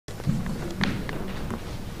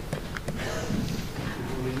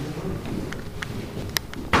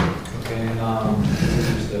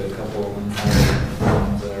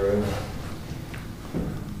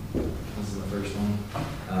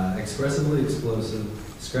expressively explosive,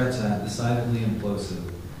 scratch that, decidedly implosive,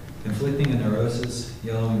 conflicting a neurosis,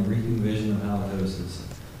 yellowing, reeking vision of halitosis,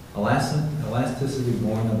 elasticity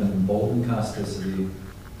born of an emboldened causticity,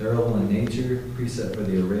 durable in nature, preset for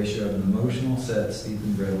the erasure of an emotional set steeped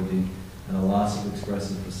in brevity, and a loss of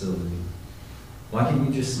expressive facility. Why can't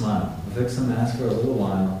you just smile, affix a mask for a little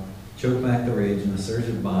while, choke back the rage in a surge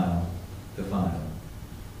of bile, defile.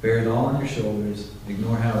 Bear it all on your shoulders,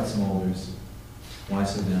 ignore how it smolders. Why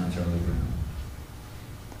so down, Charlie Brown?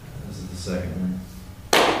 This is the second one.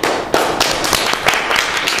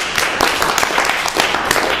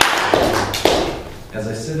 As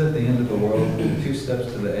I sit at the end of the world, 2 steps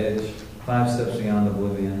to the edge, 5 steps beyond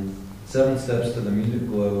oblivion, 7 steps to the muted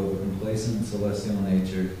glow of a complacent celestial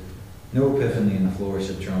nature, no epiphany in the flourish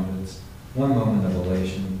of trumpets, 1 moment of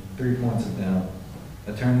elation, 3 points of doubt,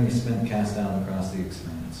 eternity spent cast out across the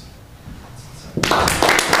expanse.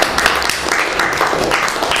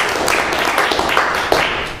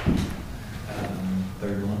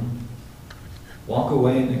 Third one. Walk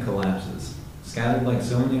away and it collapses, scattered like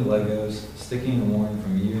so many Legos, sticky and worn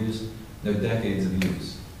from years, no decades of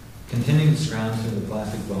use. Continuing to scrounge through the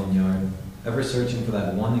plastic boneyard, ever searching for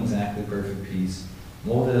that one exactly perfect piece,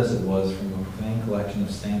 molded as it was from a profane collection of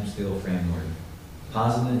stamped steel framework,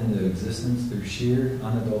 posited into existence through sheer,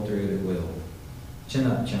 unadulterated will. Chin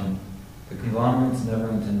up, chump. The conglomerate's never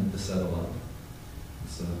intended to settle up.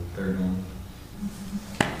 It's the third one.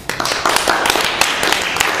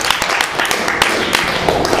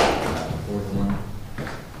 Fourth one.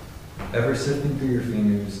 Ever sifting through your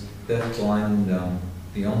fingers, deaf, blind, and dumb,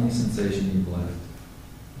 the only sensation you've left.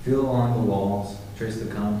 Feel along the walls, trace the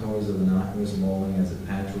contours of innocuous molding as it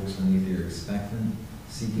patchworks beneath your expectant,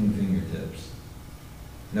 seeking fingertips.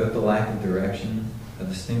 Note the lack of direction, a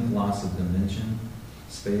distinct loss of dimension,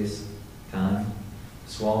 space, time,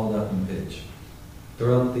 swallowed up in pitch.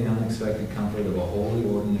 Thrill at the unexpected comfort of a wholly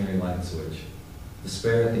ordinary light switch.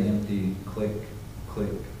 Despair at the empty click, click,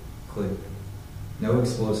 click. No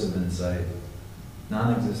explosive insight,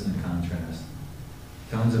 non-existent contrast.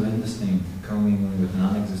 Tones of indistinct, commingling with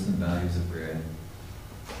non-existent values of gray.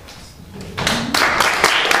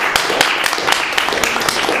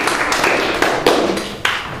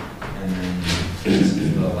 And then this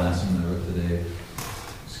is the last one I wrote today.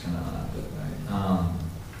 Just kind of on that, right?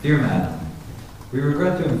 Dear Madam, we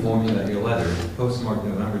regret to inform you that your letter, postmarked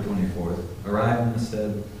November 24th, arrived in the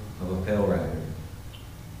stead of a pale rider.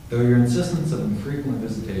 Though your insistence of infrequent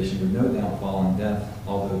visitation would no doubt fall on deaf,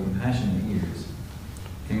 although compassionate ears,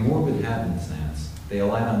 in morbid happenstance, they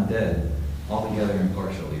alight on dead, altogether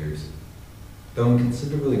impartial ears. Though in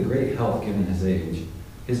considerably great health given his age,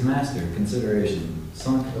 his master, consideration,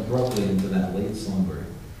 sunk abruptly into that late slumber,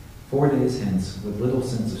 4 days hence, with little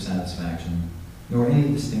sense of satisfaction, nor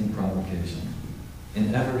any distinct provocation,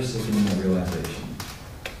 in ever sickening realization.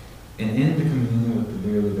 An end to communion with the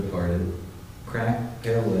dearly departed, cracked,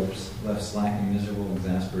 pale lips, left slack in miserable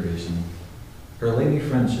exasperation, her lady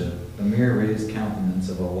friendship, the mere raised countenance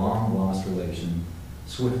of a long-lost relation,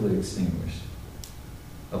 swiftly extinguished.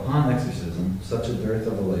 Upon exorcism, such a dearth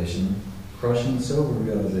of elation, crushing sober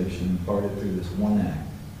realization parted through this one act,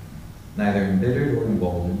 neither embittered or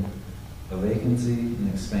emboldened, a vacancy, an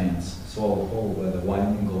expanse, swallowed whole by the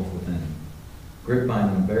widening gulf within, gripped by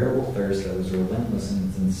an unbearable thirst that was relentless in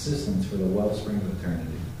its insistence for the wellspring of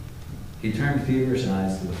eternity. He turned feverish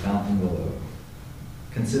eyes to the fountain below.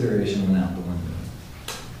 Consideration went out the window.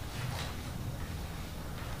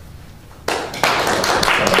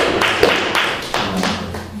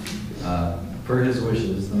 Per his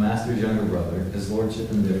wishes, the master's younger brother, his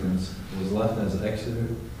lordship indifference, was left as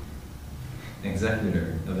executor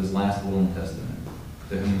of his last will and testament,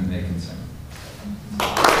 to whom it may concern.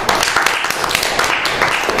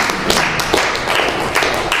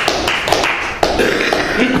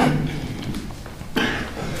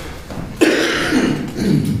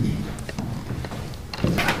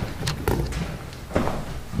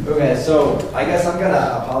 Okay, so I guess I'm going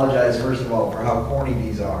to apologize, first of all, for how corny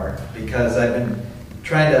these are, because I've been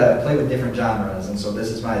trying to play with different genres, and so this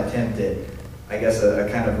is my attempt at, I guess, a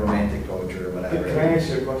kind of romantic poetry or whatever. Can I ask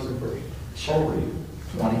you a question first? Sure. How old are you?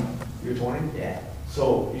 20. You're 20? Yeah.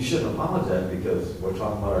 So you shouldn't apologize because we're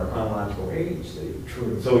talking about our chronological age, Steve.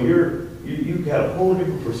 True. So you've got a whole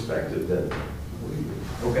different perspective than we do.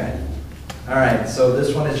 Okay. All right, so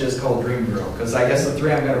this one is just called Dream Girl, because I guess the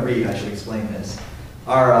 3 I'm going to read, I should explain this,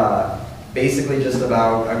 are basically just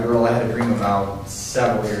about a girl I had a dream about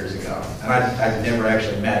several years ago. And I've never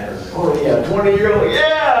actually met her. Oh yeah, 20-year-old,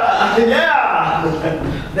 yeah, yeah.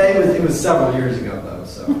 It was several years ago though,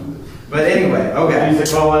 so. But anyway, okay. I used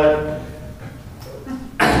to call it.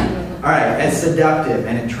 right, as seductive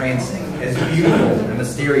and entrancing, as beautiful and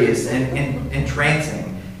mysterious and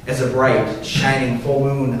entrancing as a bright, shining full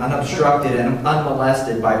moon, unobstructed and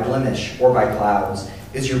unmolested by blemish or by clouds,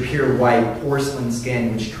 is your pure white porcelain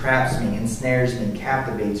skin, which traps me, ensnares me,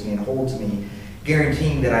 captivates me, and holds me,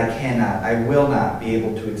 guaranteeing that I will not be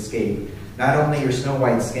able to escape. Not only your snow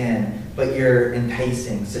white skin, but your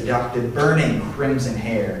enticing, seductive, burning crimson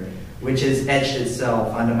hair, which has etched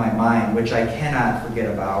itself onto my mind, which I cannot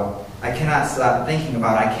forget about. I cannot stop thinking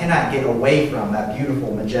about. I cannot get away from that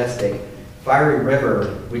beautiful, majestic, fiery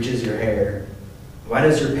river, which is your hair. Why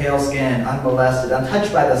does your pale skin, unmolested,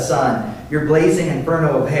 untouched by the sun, your blazing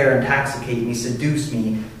inferno of hair intoxicate me, seduce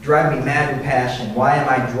me, drive me mad with passion? Why am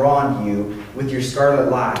I drawn to you with your scarlet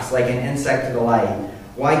locks like an insect to the light?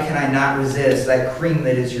 Why can I not resist that cream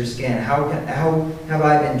that is your skin? How have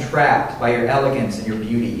I been trapped by your elegance and your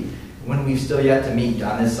beauty when we've still yet to meet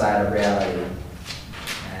on this side of reality?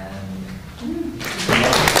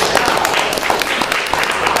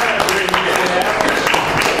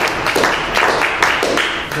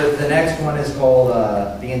 The next one is called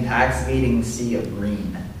The Intoxicating Sea of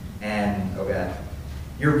Green. And, oh God.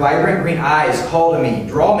 Your vibrant green eyes call to me,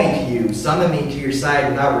 draw me to you, summon me to your side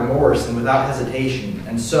without remorse and without hesitation.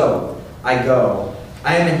 And so, I go.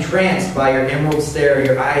 I am entranced by your emerald stare.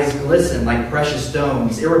 Your eyes glisten like precious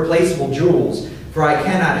stones, irreplaceable jewels, for I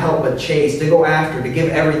cannot help but chase, to go after, to give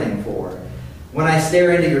everything for. When I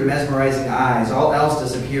stare into your mesmerizing eyes, all else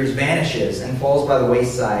disappears, vanishes, and falls by the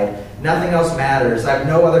wayside. Nothing else matters. I have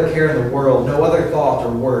no other care in the world, no other thought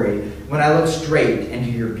or worry. When I look straight into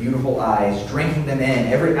your beautiful eyes, drinking them in,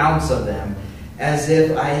 every ounce of them, as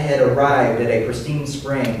if I had arrived at a pristine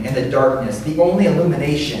spring in the darkness, the only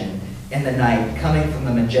illumination in the night coming from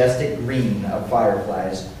the majestic green of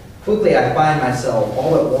fireflies. Quickly I find myself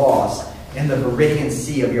all at loss in the viridian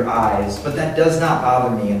sea of your eyes, but that does not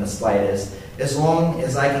bother me in the slightest. As long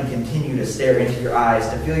as I can continue to stare into your eyes,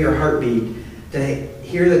 to feel your heartbeat, to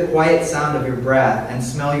hear the quiet sound of your breath, and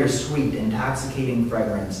smell your sweet, intoxicating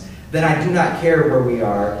fragrance, then I do not care where we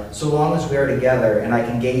are, so long as we are together and I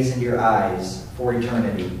can gaze into your eyes for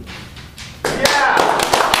eternity. Yeah!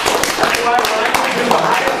 That's why language is the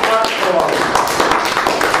highest art form.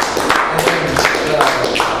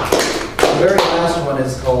 And the very last one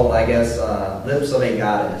is called, I guess, Lips of a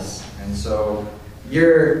Goddess. And so,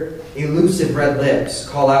 your elusive red lips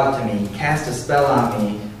call out to me, cast a spell on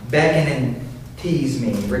me, beckon and tease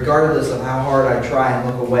me, regardless of how hard I try and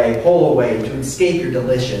look away, pull away, to escape your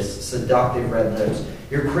delicious, seductive red lips.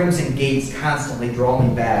 Your crimson gates constantly draw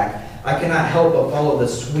me back. I cannot help but follow the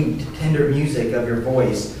sweet, tender music of your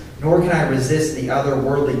voice, nor can I resist the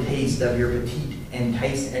otherworldly taste of your petite,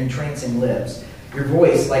 entrancing lips. Your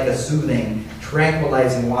voice like a soothing,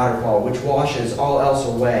 tranquilizing waterfall which washes all else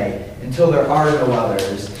away until there are no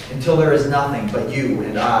others, until there is nothing but you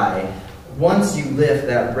and I. Once you lift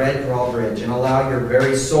that red drawbridge and allow your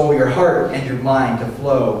very soul, your heart, and your mind to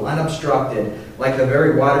flow unobstructed like the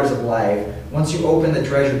very waters of life, once you open the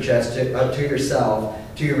treasure chest to yourself,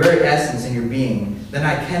 to your very essence and your being, then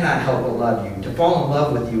I cannot help but love you, to fall in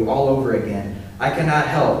love with you all over again. I cannot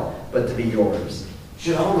help but to be yours.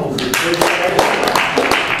 Shit, I don't know.